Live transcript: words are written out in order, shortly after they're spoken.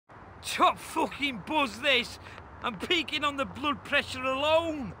Top fucking buzz, this. I'm peaking on the blood pressure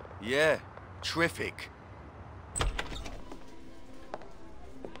alone. Yeah, terrific.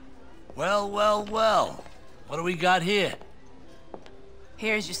 Well, well, well. What do we got here?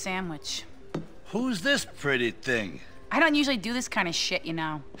 Here's your sandwich. Who's this pretty thing? I don't usually do this kind of shit, you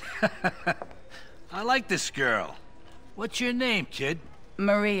know. I like this girl. What's your name, kid?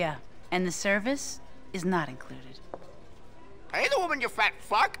 Maria. And the service is not included. Hey, the woman, you fat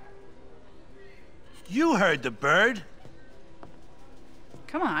fuck! You heard the bird.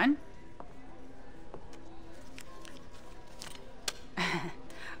 Come on.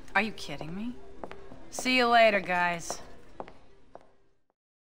 Are you kidding me? See you later, guys.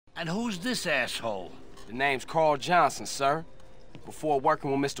 And who's this asshole? The name's Carl Johnson, sir. Before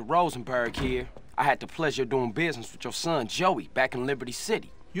working with Mr. Rosenberg here, I had the pleasure of doing business with your son, Joey, back in Liberty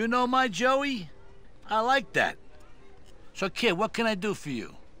City. You know my Joey? I like that. So, kid, what can I do for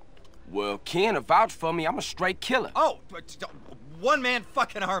you? Well, Ken, to vouch for me, I'm a straight killer. Oh, one-man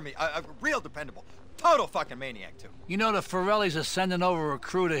fucking army. A real dependable. Total fucking maniac, too. You know, the Forellis are sending over a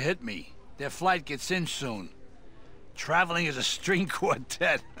crew to hit me. Their flight gets in soon. Traveling as a string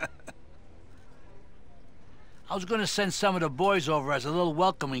quartet. I was gonna send some of the boys over as a little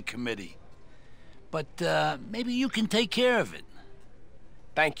welcoming committee. But, maybe you can take care of it.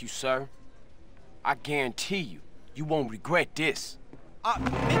 Thank you, sir. I guarantee you, you won't regret this.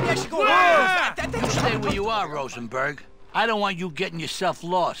 Maybe I should go You stay where you are, Rosenberg. I don't want you getting yourself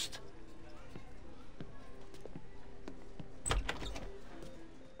lost.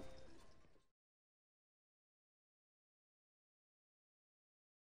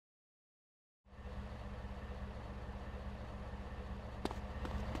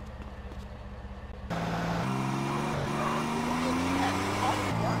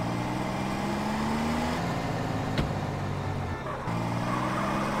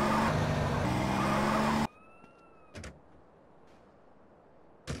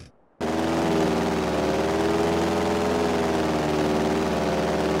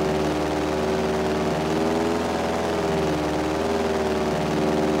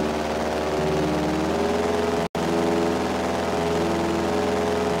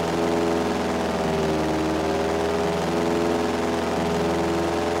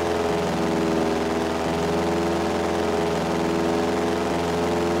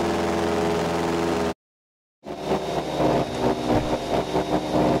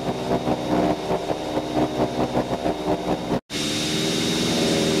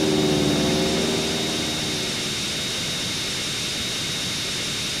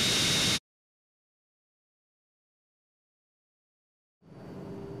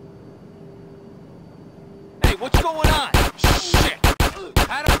 What's going on? Shit!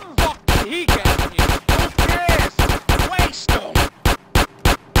 How the fuck did he get in here? Who cares? Waste him!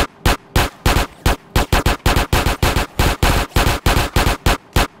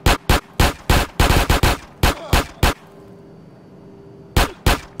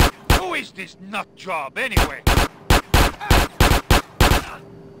 Who is this nut job, anyway?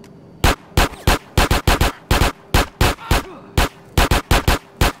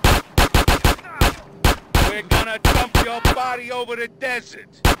 We're gonna dump your body over the desert.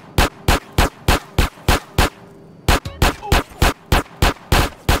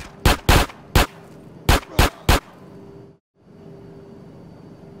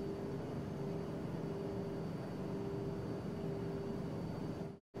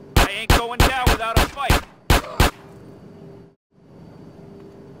 I ain't going down without a fight.